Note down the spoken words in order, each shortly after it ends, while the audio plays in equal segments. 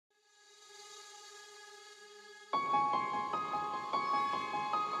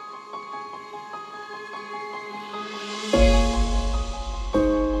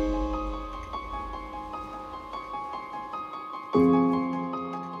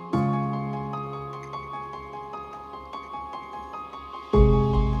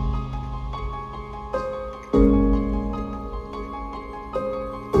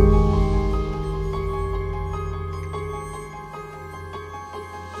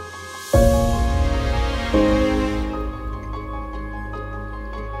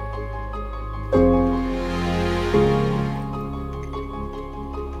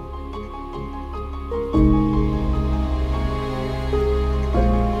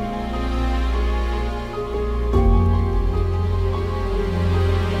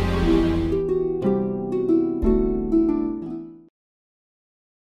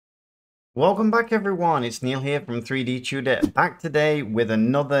Welcome back everyone, it's Neil here from 3D Tudor, back today with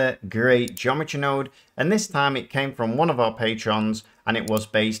another great geometry node, and this time it came from one of our patrons and it was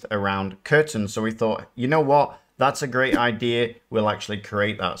based around curtains. So we thought, you know what, that's a great idea, we'll actually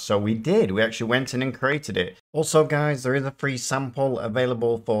create that. So we did, we actually went in and created it. Also guys, there is a free sample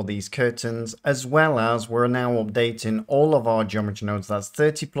available for these curtains, as well as we're now updating all of our geometry nodes. That's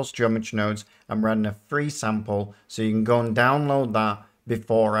 30 plus geometry nodes, and we're adding a free sample so you can go and download that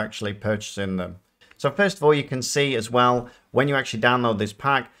before actually purchasing them. So first of all, you can see as well, when you actually download this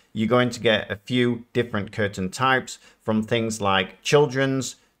pack, you're going to get a few different curtain types, from things like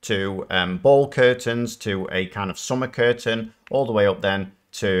children's to ball curtains to a kind of summer curtain, all the way up then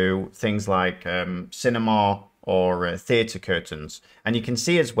to things like cinema or theatre curtains. And you can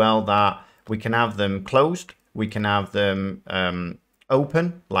see as well that we can have them closed, we can have them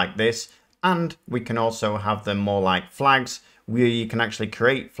open like this, and we can also have them more like flags, where you can actually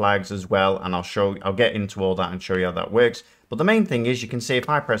create flags as well, and I'll get into all that and show you how that works. But the main thing is, you can see if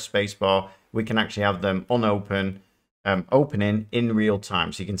I press spacebar, we can actually have them opening in real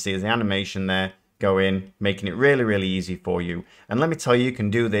time. So you can see the animation there going, making it really easy for you. And let me tell you, you can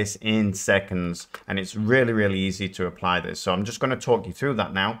do this in seconds, and it's really easy to apply this. So I'm just going to talk you through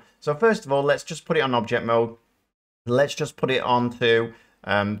that now. So first of all, let's just put it on object mode. Let's just put it on to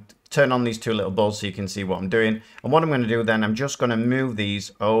turn on these two little balls so you can see what I'm doing. And what I'm going to do then, I'm just going to move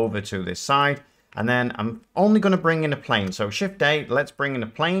these over to this side, and then I'm only going to bring in a plane. So Shift A, let's bring in a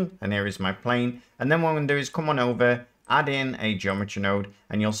plane, and here is my plane. And then what I'm going to do is come on over, add in a geometry node,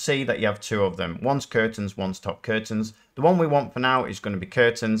 and you'll see that you have two of them. One's curtains, one's top curtains. The one we want for now is going to be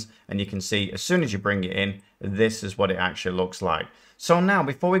curtains, and you can see as soon as you bring it in, this is what it actually looks like. So now,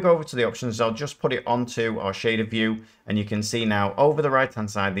 before we go over to the options, I'll just put it onto our shader view, and you can see now over the right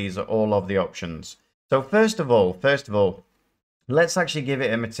hand side, these are all of the options. So first of all, let's actually give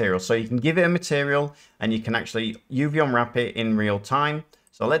it a material. So you can give it a material, and you can actually UV unwrap it in real time.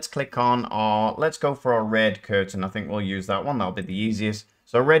 So let's click on let's go for our red curtain. I think we'll use that one, that'll be the easiest.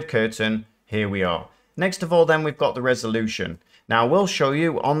 So red curtain, here we are. Next of all then, we've got the resolution. Now we'll show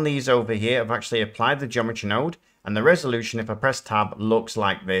you on these over here, I've actually applied the geometry node, and the resolution, if I press tab, looks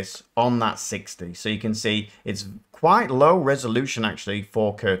like this on that 60. So you can see it's quite low resolution actually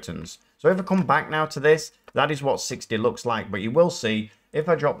for curtains. So if I come back now to this, that is what 60 looks like. But you will see, if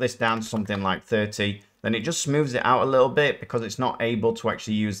I drop this down to something like 30, then it just smooths it out a little bit because it's not able to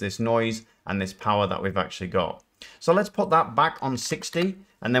actually use this noise and this power that we've actually got. So let's put that back on 60.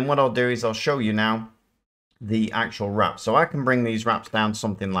 And then what I'll do is I'll show you now the actual wrap. So I can bring these wraps down to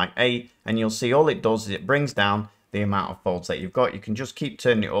something like 8, and you'll see all it does is it brings down the amount of folds that you've got. You can just keep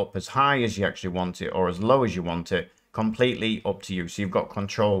turning it up as high as you actually want it, or as low as you want it, completely up to you. So you've got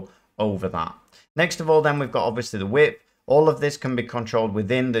control over that. Next of all then, we've got obviously the width. All of this can be controlled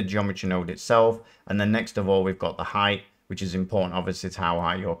within the geometry node itself. And then next of all, we've got the height, which is important obviously to how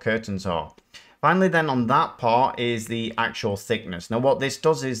high your curtains are. Finally then, on that part is the actual thickness. Now what this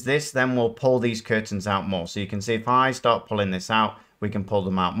does is this then will pull these curtains out more. So you can see if I start pulling this out, we can pull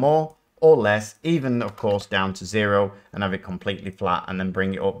them out more or less, even of course down to 0, and have it completely flat, and then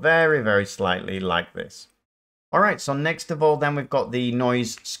bring it up very slightly like this. Alright, so next of all then, we've got the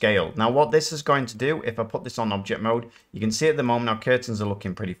noise scale. Now what this is going to do, if I put this on object mode, you can see at the moment our curtains are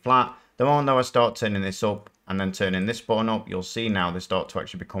looking pretty flat. The moment though I start turning this up and then turning this button up, you'll see now they start to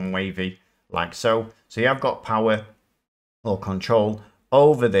actually become wavy like so. So you have got power or control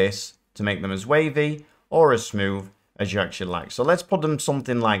over this to make them as wavy or as smooth as you actually like. So let's put them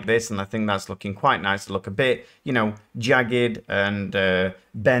something like this, and I think that's looking quite nice to look a bit, you know, jagged and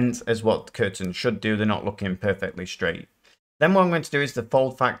bent as what curtains should do. They're not looking perfectly straight. Then what I'm going to do is the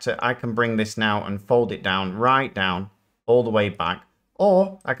fold factor. I can bring this now and fold it down, right down, all the way back,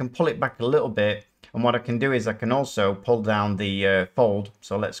 or I can pull it back a little bit. And what I can do is I can also pull down the fold.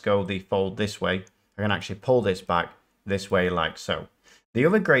 So let's go the fold this way. I can actually pull this back this way like so. The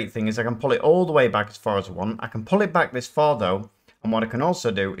other great thing is I can pull it all the way back as far as I want. I can pull it back this far though. And what I can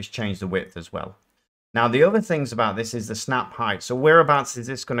also do is change the width as well. Now the other things about this is the snap height. So whereabouts is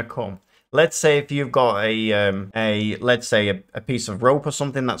this going to come? Let's say if you've got let's say a piece of rope or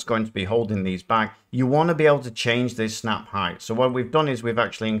something that's going to be holding these back, you want to be able to change this snap height. So what we've done is we've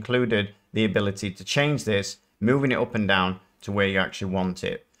actually included the ability to change this, moving it up and down to where you actually want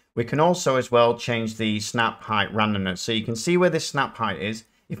it. We can also as well change the snap height randomness. So you can see where this snap height is.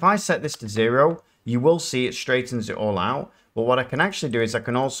 If I set this to 0, you will see it straightens it all out. But what I can actually do is I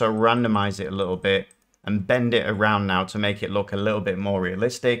can also randomize it a little bit and bend it around now to make it look a little bit more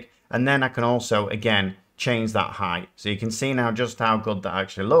realistic. And then I can also, again, change that height. So you can see now just how good that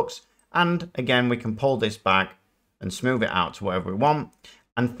actually looks. And again, we can pull this back and smooth it out to whatever we want.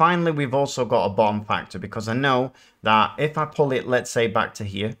 And finally, we've also got a bottom factor, because I know that if I pull it, let's say back to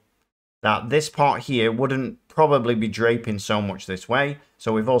here, that this part here wouldn't probably be draping so much this way.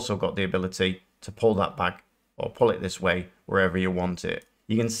 So we've also got the ability to pull that back or pull it this way wherever you want it.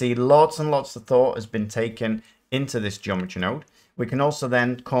 You can see lots and lots of thought has been taken into this geometry node. We can also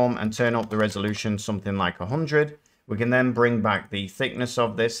then come and turn up the resolution, something like 100. We can then bring back the thickness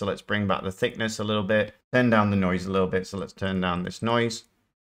of this. So let's bring back the thickness a little bit, turn down the noise a little bit. So let's turn down this noise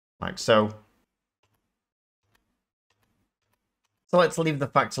like so. So let's leave the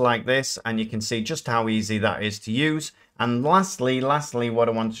factor like this, and you can see just how easy that is to use. And lastly, what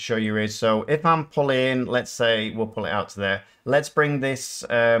I want to show you is, so if I'm pulling, let's say we'll pull it out to there. Let's bring this,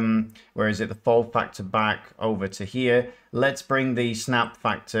 where is it, the fold factor back over to here. Let's bring the snap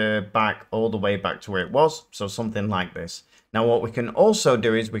factor back all the way back to where it was. So something like this. Now what we can also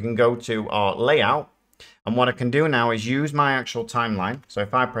do is we can go to our layout. And what I can do now is use my actual timeline. So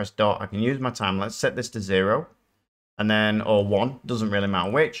if I press dot, I can use my timeline. Let's set this to 0. And then, or 1, doesn't really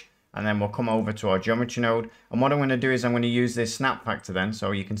matter which. And then we'll come over to our geometry node. And what I'm going to do is I'm going to use this snap factor then.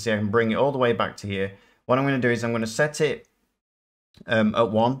 So you can see I can bring it all the way back to here. What I'm going to do is I'm going to set it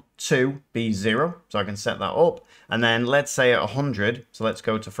at 1 to be 0. So I can set that up. And then let's say at 100. So let's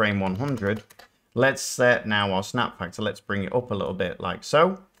go to frame 100. Let's set now our snap factor. Let's bring it up a little bit like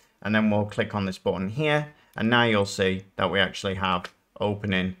so. And then we'll click on this button here. And now you'll see that we actually have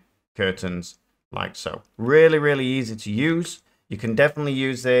opening curtains like so. Really, really easy to use. You can definitely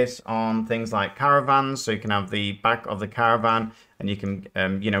use this on things like caravans. So you can have the back of the caravan and you can,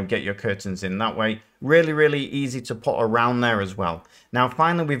 you know, get your curtains in that way. Really, really easy to put around there as well. Now,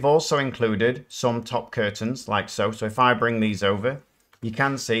 finally, we've also included some top curtains like so. So if I bring these over, you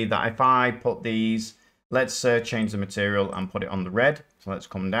can see that if I put these, let's change the material and put it on the red. So let's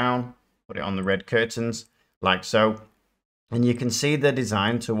come down, put it on the red curtains like so. And you can see the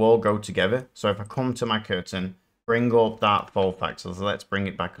design to all go together. So if I come to my curtain, bring up that fold factor. So let's bring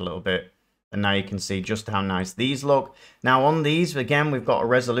it back a little bit. And now you can see just how nice these look. Now on these, again, we've got a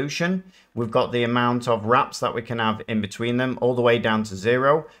resolution. We've got the amount of wraps that we can have in between them all the way down to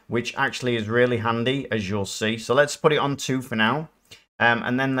 0, which actually is really handy, as you'll see. So let's put it on 2 for now.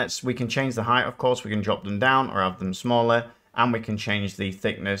 And then we can change the height, of course. We can drop them down or have them smaller. And we can change the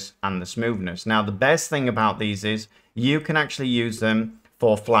thickness and the smoothness. Now, the best thing about these is you can actually use them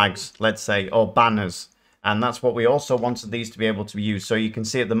for flags, let's say, or banners. And that's what we also wanted these to be able to use. So you can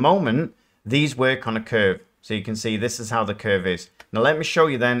see at the moment, these work on a curve. So you can see this is how the curve is. Now, let me show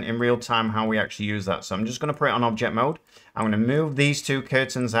you then in real time how we actually use that. So I'm just going to put it on object mode. I'm going to move these 2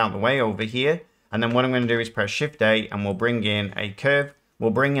 curtains out of the way over here. And then what I'm going to do is press Shift A and we'll bring in a curve.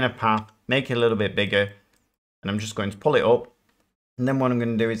 We'll bring in a path, make it a little bit bigger. And I'm just going to pull it up. And then what I'm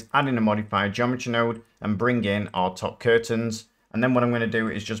going to do is add in a modifier geometry node and bring in our top curtains. And then what I'm going to do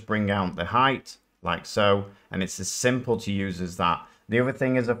is just bring out the height like so. And it's as simple to use as that. The other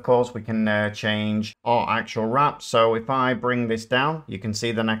thing is, of course, we can change our actual wrap. So if I bring this down, you can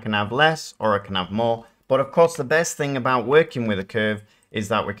see then I can have less or I can have more. But of course, the best thing about working with a curve is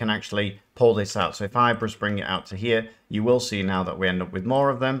that we can actually pull this out. So if I just bring it out to here, you will see now that we end up with more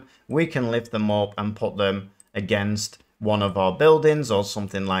of them. We can lift them up and put them against one of our buildings or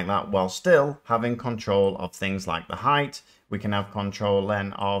something like that, while still having control of things like the height. We can have control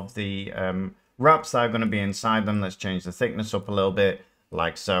then of the wraps that are going to be inside them. Let's change the thickness up a little bit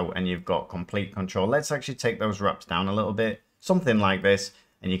like so, and you've got complete control. Let's actually take those wraps down a little bit, something like this,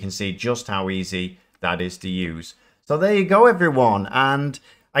 and you can see just how easy that is to use. So there you go, everyone. And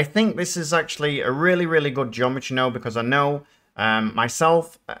I think this is actually a really, really good geometry node, because I know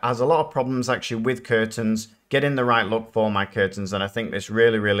myself has a lot of problems actually with curtains, getting the right look for my curtains, and I think this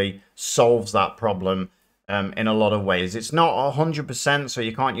really, really solves that problem in a lot of ways. It's not 100%, so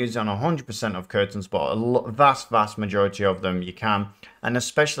you can't use it on 100% of curtains, but a vast majority of them you can, and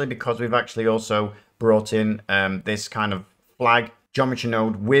especially because we've actually also brought in this kind of flag geometry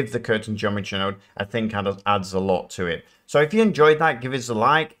node with the curtain geometry node, I think adds a lot to it. So if you enjoyed that, give us a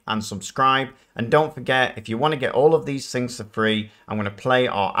like and subscribe. And don't forget, if you want to get all of these things for free, I'm going to play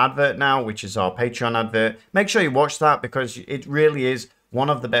our advert now, which is our Patreon advert. Make sure you watch that, because it really is one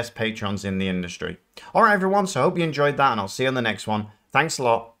of the best Patrons in the industry. All right, everyone. So I hope you enjoyed that, and I'll see you on the next one. Thanks a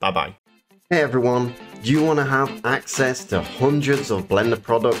lot. Bye-bye. Hey everyone, do you want to have access to hundreds of Blender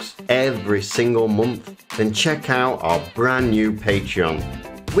products every single month? Then check out our brand new Patreon,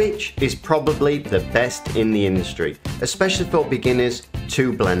 which is probably the best in the industry, especially for beginners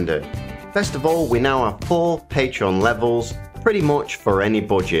to Blender. First of all, we now have 4 Patreon levels, pretty much for any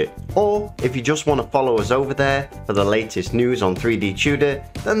budget. Or if you just want to follow us over there for the latest news on 3D Tudor,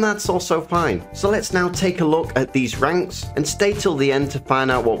 then that's also fine. So let's now take a look at these ranks and stay till the end to find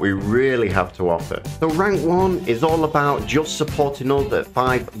out what we really have to offer. So rank 1 is all about just supporting us at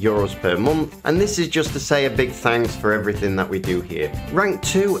 €5 per month, and this is just to say a big thanks for everything that we do here. Rank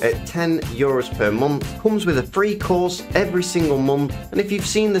 2 at €10 per month comes with a free course every single month, and if you've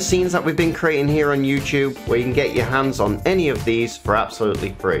seen the scenes that we've been creating here on YouTube where you can get your hands on any of these for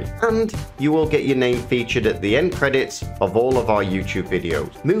absolutely free, and you will get your name featured at the end credits of all of our YouTube videos.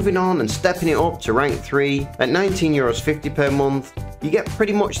 Moving on and stepping it up to rank 3 at €19.50 per month, you get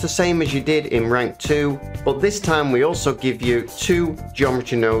pretty much the same as you did in rank 2, but this time we also give you 2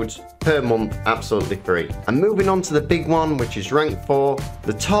 geometry nodes per month absolutely free. And moving on to the big one, which is rank 4,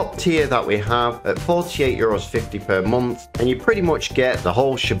 the top tier that we have at €48.50 per month, and you pretty much get the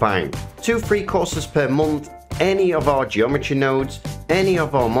whole shebang. 2 free courses per month, any of our geometry nodes, any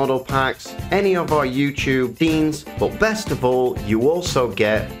of our model packs, any of our YouTube themes, but best of all, you also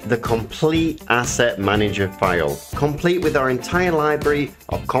get the complete asset manager file, complete with our entire library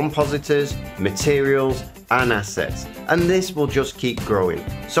of compositors, materials, and assets, and this will just keep growing.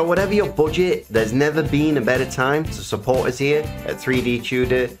 So whatever your budget, there's never been a better time to support us here at 3D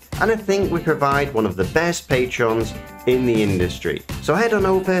Tudor, and I think we provide one of the best Patreons in the industry. So head on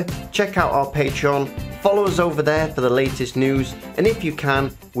over, check out our Patreon, follow us over there for the latest news, and if you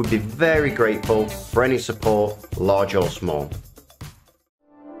can, we'd be very grateful for any support, large or small.